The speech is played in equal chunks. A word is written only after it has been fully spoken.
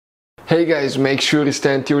Hey guys, make sure you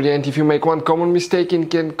stand till the end. If you make one common mistake,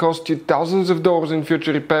 it can cost you thousands of dollars in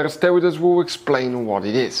future repairs. Stay with us, we'll explain what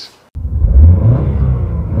it is.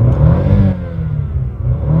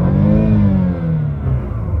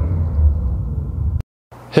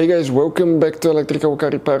 Hey guys, welcome back to Electrical Car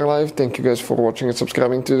Repair Live. Thank you guys for watching and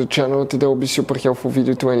subscribing to the channel. Today will be super helpful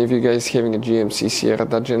video to any of you guys having a GMC SIERRA,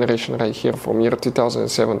 that generation right here from year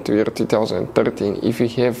 2007 to year 2013. If you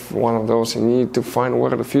have one of those and you need to find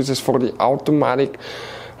where the fuses for the automatic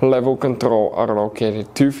level control are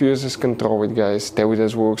located. Two fuses control it, guys. Stay with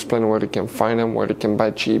us, we'll explain where you can find them, where you can buy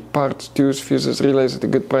cheap parts, tools, fuses, relays at a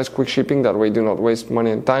good price, quick shipping, that way do not waste money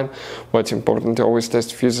and time. But it's important to always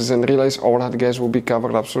test fuses and relays. All that, guys, will be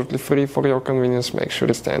covered absolutely free for your convenience. Make sure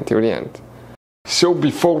to stay until the end. So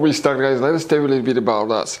before we start, guys, let us tell you a little bit about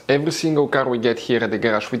us. Every single car we get here at the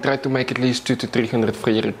garage, we try to make at least 200 to 300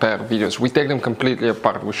 free repair videos. We take them completely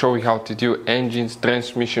apart. We show you how to do engines,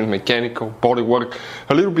 transmission, mechanical, bodywork,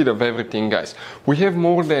 a little bit of everything, guys. We have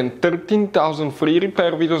more than 13,000 free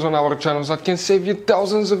repair videos on our channels that can save you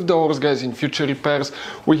thousands of dollars, guys, in future repairs.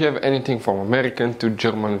 We have anything from American to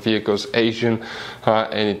German vehicles, Asian,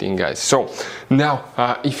 anything, guys. So now,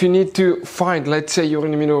 if you need to find, let's say you're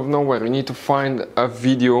in the middle of nowhere, you need to find a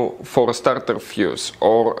video for a starter fuse,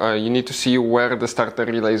 or you need to see where the starter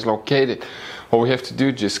relay is located. All we have to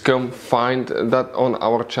do, just come find that on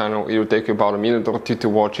our channel. It will take you about a minute or two to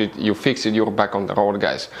watch it. You fix it, you're back on the road,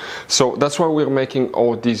 guys. So that's why we're making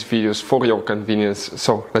all these videos for your convenience.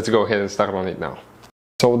 So let's go ahead and start on it now.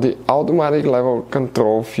 So the automatic level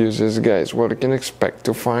control fuses, guys, what you can expect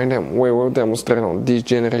to find them, we will demonstrate on this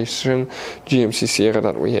generation GMC SIERRA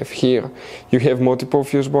that we have here. You have multiple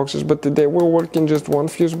fuse boxes, but today we'll work in just one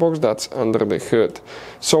fuse box that's under the hood.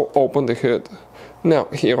 So open the hood. Now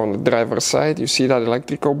here on the driver's side, you see that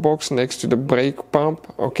electrical box next to the brake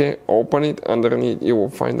pump. Okay, open it. Underneath you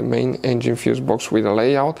will find the main engine fuse box with a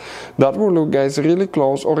layout that will look, guys, really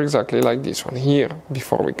close or exactly like this one here.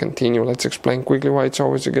 Before we continue, let's explain quickly why it's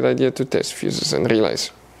always a good idea to test fuses and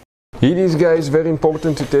relays. It is, guys, very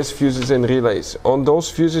important to test fuses and relays. On those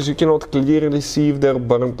fuses you cannot clearly see if they're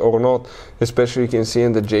burnt or not, especially you can see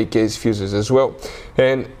in the J-case fuses as well.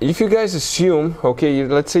 And if you guys assume, okay,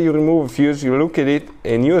 let's say you remove a fuse, you look at it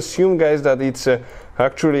and you assume, guys, that it's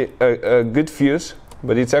actually a good fuse,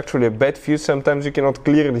 but it's actually a bad fuse, sometimes you cannot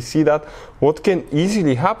clearly see that. What can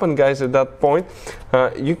easily happen, guys, at that point,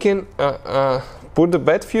 you can put the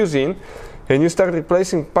bad fuse in and you start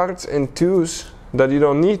replacing parts and tools that you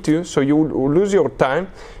don't need to, so you lose your time,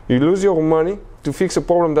 you lose your money to fix a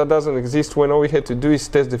problem that doesn't exist, when all we had to do is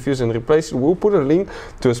test the fuse and replace it. We'll put a link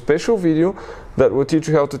to a special video that will teach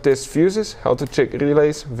you how to test fuses, how to check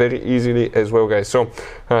relays very easily as well, guys. So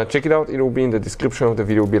check it out, it will be in the description of the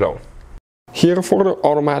video below. Here for the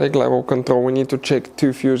automatic level control we need to check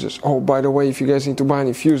two fuses. Oh, by the way, if you guys need to buy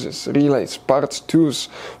any fuses, relays, parts, tools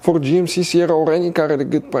for GMC SIERRA or any car at a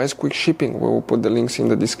good price, quick shipping, we will put the links in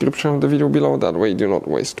the description of the video below, that way you do not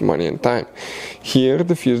waste money and time. Here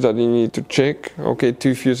the fuse that you need to check, okay,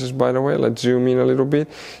 two fuses by the way, let's zoom in a little bit.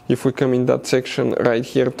 If we come in that section right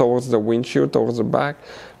here towards the windshield, towards the back,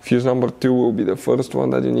 fuse number 2 will be the first one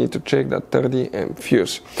that you need to check, that 30 amp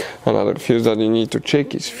fuse. Another fuse that you need to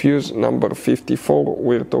check is fuse number 54.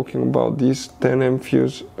 We're talking about this 10 amp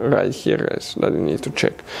fuse right here, guys, that you need to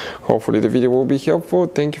check. Hopefully the video will be helpful.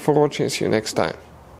 Thank you for watching. See you next time.